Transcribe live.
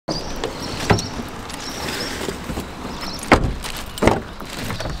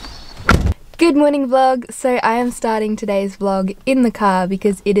Good morning vlog. So I am starting today's vlog in the car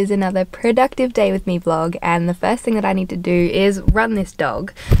because it is another productive day with me vlog, and the first thing that I need to do is run this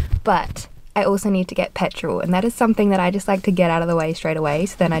dog, but I also need to get petrol, and that is something that I just like to get out of the way straight away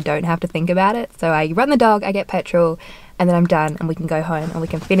so then I don't have to think about it. So I run the dog, I get petrol, and then I'm done and we can go home and we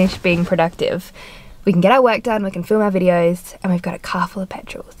can finish being productive. We can get our work done, we can film our videos, and we've got a car full of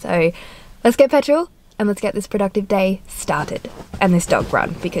petrol. So let's get petrol and let's get this productive day started. And this dog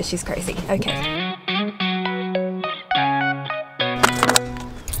run because she's crazy. Okay.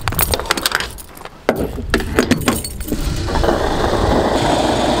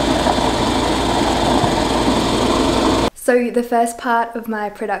 So the first part of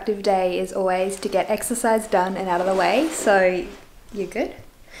my productive day is always to get exercise done and out of the way. So you're good?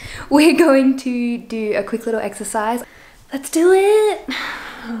 We're going to do a quick little exercise. Let's do it.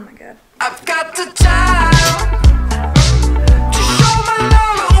 Oh my god. I've got the time to show my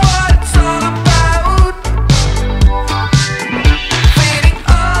love what it's all about. Feeling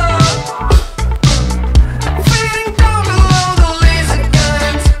up, feeling down below the laser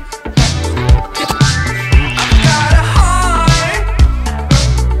guns. I've got a heart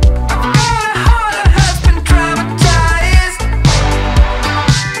that has been dramatized.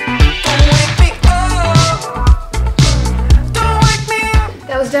 Don't wake me up.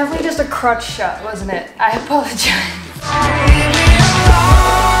 That was definitely just a crotch shot, wasn't it? I apologize.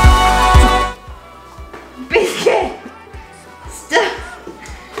 Biscuit! Stop!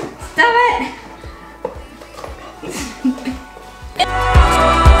 Stop it!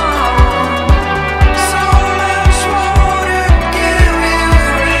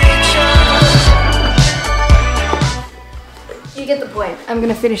 You get the point. I'm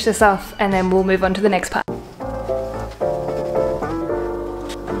gonna finish this off and then we'll move on to the next part.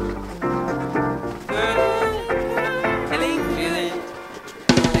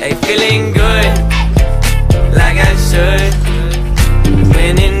 Hey, feeling good, like I should.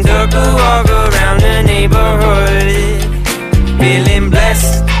 When in dark, I walk around the neighborhood. Feeling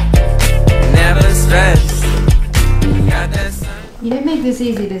blessed, never stressed. Got that sun. You don't make this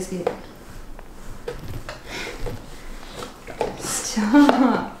easy, Biscuit.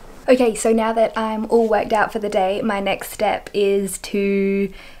 Stop. Okay, so now that I'm all worked out for the day, my next step is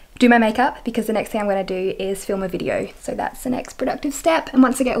to do my makeup, because the next thing I'm going to do is film a video. So that's the next productive step, and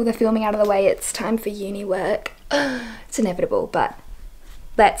once I get all the filming out of the way, it's time for uni work. It's inevitable, but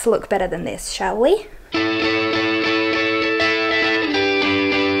let's look better than this, shall we?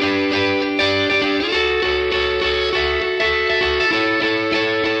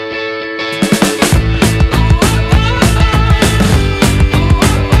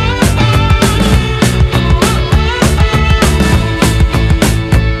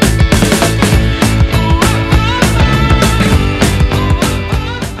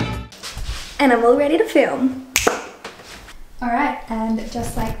 And I'm all ready to film. Alright, and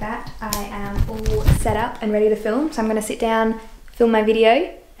just like that, I am all set up and ready to film. So I'm gonna sit down, film my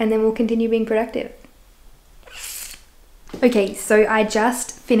video, and then we'll continue being productive. Okay, so I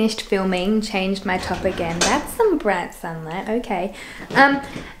just finished filming, changed my top again. That's some bright sunlight, okay. And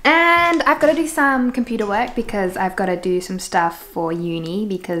I've got to do some computer work because I've got to do some stuff for uni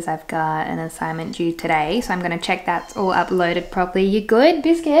because I've got an assignment due today. So I'm gonna check that's all uploaded properly. You good,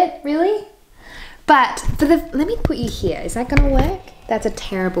 Biscuit? Really? But for the, let me put you here. Is that gonna work? That's a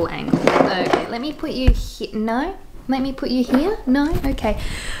terrible angle. Okay, let me put you here. No? Let me put you here? No? Okay.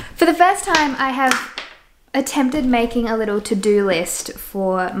 For the first time, I have attempted making a little to-do list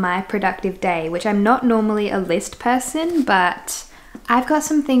for my productive day, which I'm not normally a list person, but I've got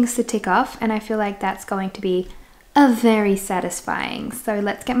some things to tick off, and I feel like that's going to be a very satisfying. So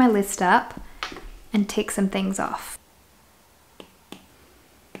let's get my list up and tick some things off.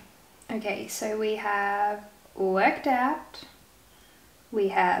 Okay, so we have worked out, we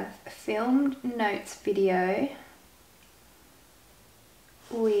have filmed notes video,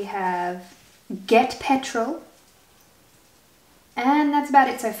 we have get petrol, and that's about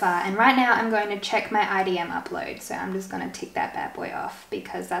it so far. And right now I'm going to check my IDM upload, so I'm just going to tick that bad boy off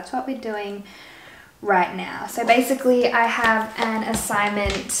because that's what we're doing right now. So basically I have an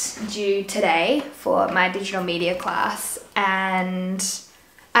assignment due today for my digital media class, and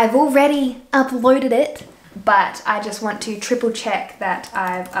I've already uploaded it, but I just want to triple check that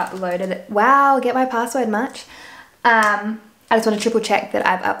I've uploaded it. Wow, get my password much? I just want to triple check that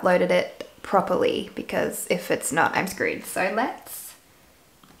I've uploaded it properly, because if it's not, I'm screwed. So let's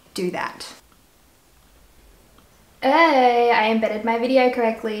do that. Hey, I embedded my video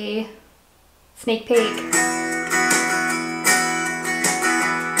correctly. Sneak peek.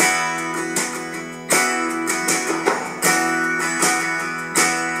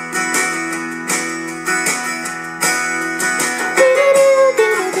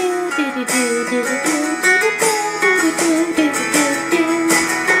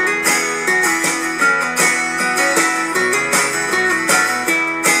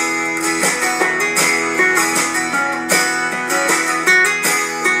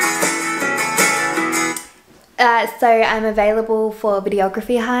 so I'm available for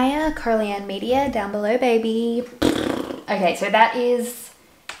videography hire, Coralie Media, down below, baby. Okay, so that is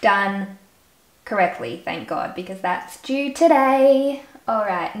done correctly, thank God, because that's due today. All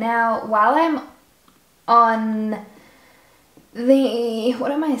right, now while I'm on the, what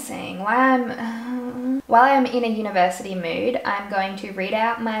am I saying? While I'm in a university mood, I'm going to read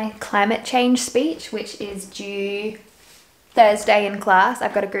out my climate change speech, which is due Thursday in class.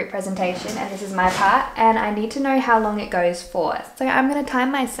 I've got a group presentation and this is my part, and I need to know how long it goes for. So I'm going to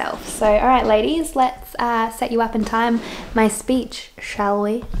time myself. So, all right, ladies, let's set you up and time my speech, shall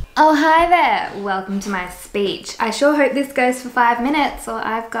we? Oh, hi there. Welcome to my speech. I sure hope this goes for 5 minutes, or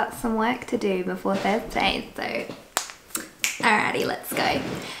I've got some work to do before Thursday. So, alrighty, let's go.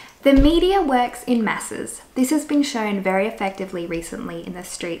 The media works in masses. This has been shown very effectively recently in the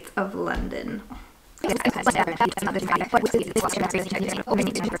streets of London. So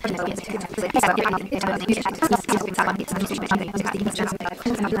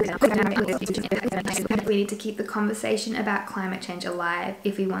we need to keep the conversation about climate change alive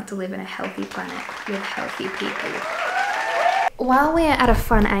if we want to live in a healthy planet with healthy people. While we're at a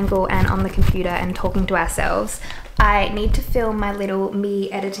fun angle and on the computer and talking to ourselves, I need to film my little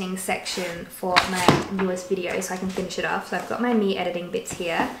me editing section for my newest video so I can finish it off. So I've got my me editing bits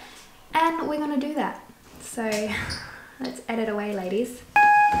here and we're gonna do that. So let's edit away, ladies.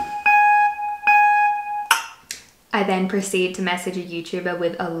 I then proceed to message a YouTuber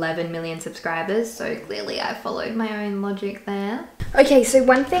with 11 million subscribers, so clearly I followed my own logic there. Okay, so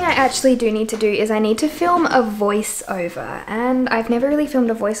one thing I actually do need to do is I need to film a voiceover, and I've never really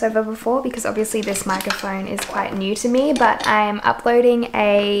filmed a voiceover before because obviously this microphone is quite new to me, but I'm uploading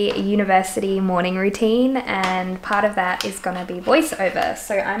a university morning routine and part of that is gonna be voiceover.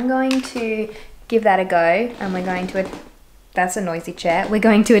 So I'm going to give that a go and we're going to, that's a noisy chair, we're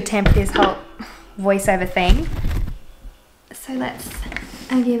going to attempt this whole voiceover thing. So let's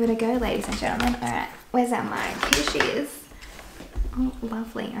give it a go, ladies and gentlemen. All right, where's that mic? Here she is. Oh,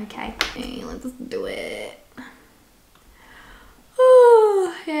 lovely, okay. Hey, let's do it.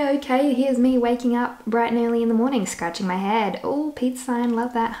 Oh, yeah, okay, here's me waking up bright and early in the morning, scratching my head. Oh, pizza sign,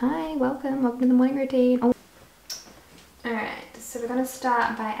 love that. Hi, welcome to the morning routine. Oh. All right, so we're gonna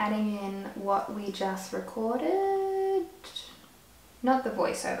start by adding in what we just recorded. Not the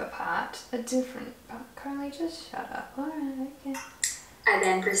voiceover part, a different part. Coralie, just shut up. All right, okay. I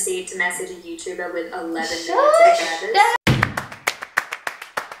then proceed to message a YouTuber with 11 million subscribers.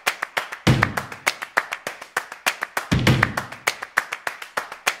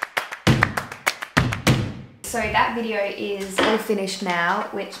 So that video is all finished now,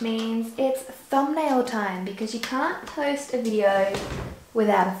 which means it's thumbnail time because you can't post a video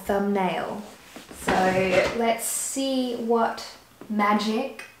without a thumbnail. So let's see what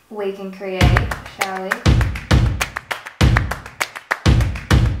magic we can create, shall we?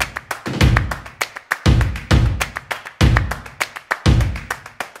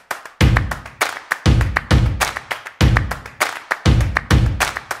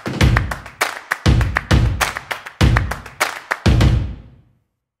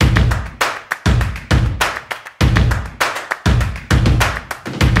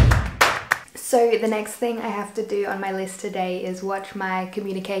 So the next thing I have to do on my list today is watch my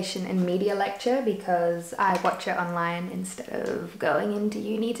communication and media lecture because I watch it online instead of going into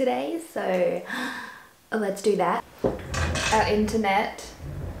uni today. So let's do that. Our internet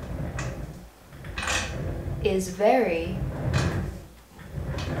is very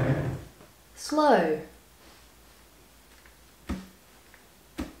slow.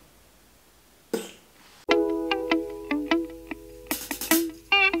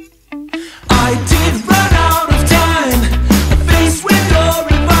 I did run out of time, faced with your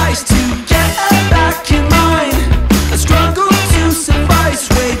advice to get her back in line. I struggled to suffice,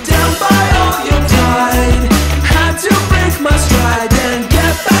 weighed down by all your pride. Had to break my stride and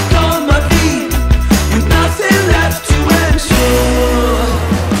get back on my feet, with nothing left to ensure.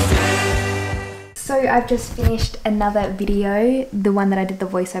 So I've just finished another video, the one that I did the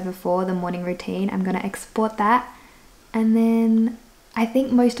voiceover for, the morning routine. I'm gonna export that and then I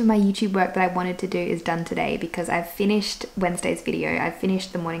think most of my YouTube work that I wanted to do is done today because I've finished Wednesday's video, I've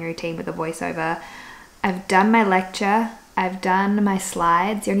finished the morning routine with the voiceover, I've done my lecture, I've done my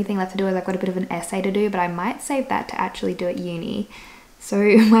slides. The only thing left to do is I've got a bit of an essay to do, but I might save that to actually do at uni. So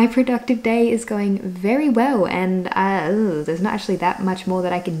my productive day is going very well and there's not actually that much more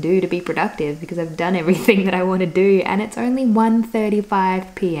that I can do to be productive because I've done everything that I want to do and it's only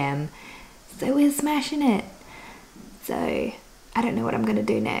 1:35 p.m. So we're smashing it. So I don't know what I'm gonna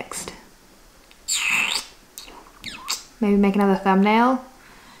do next. Maybe make another thumbnail.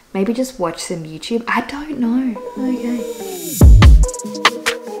 Maybe just watch some YouTube. I don't know. Okay.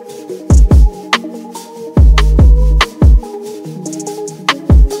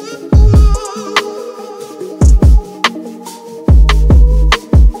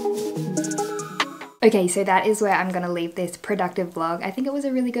 Okay, so that is where I'm gonna leave this productive vlog. I think it was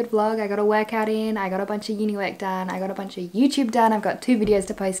a really good vlog. I got a workout in, I got a bunch of uni work done, I got a bunch of YouTube done, I've got 2 videos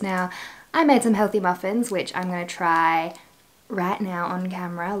to post now. I made some healthy muffins, which I'm gonna try right now on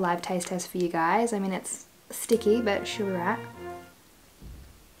camera. Live taste test for you guys. I mean, it's sticky, but should be right.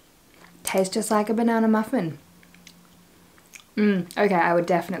 Tastes just like a banana muffin. Okay, I would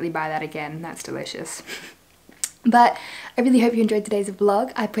definitely buy that again. That's delicious. But I really hope you enjoyed today's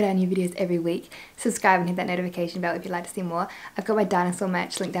vlog. I put out new videos every week. Subscribe and hit that notification bell if you'd like to see more. I've got my dinosaur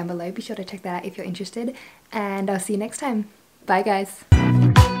merch link down below. Be sure to check that out if you're interested. And I'll see you next time. Bye guys.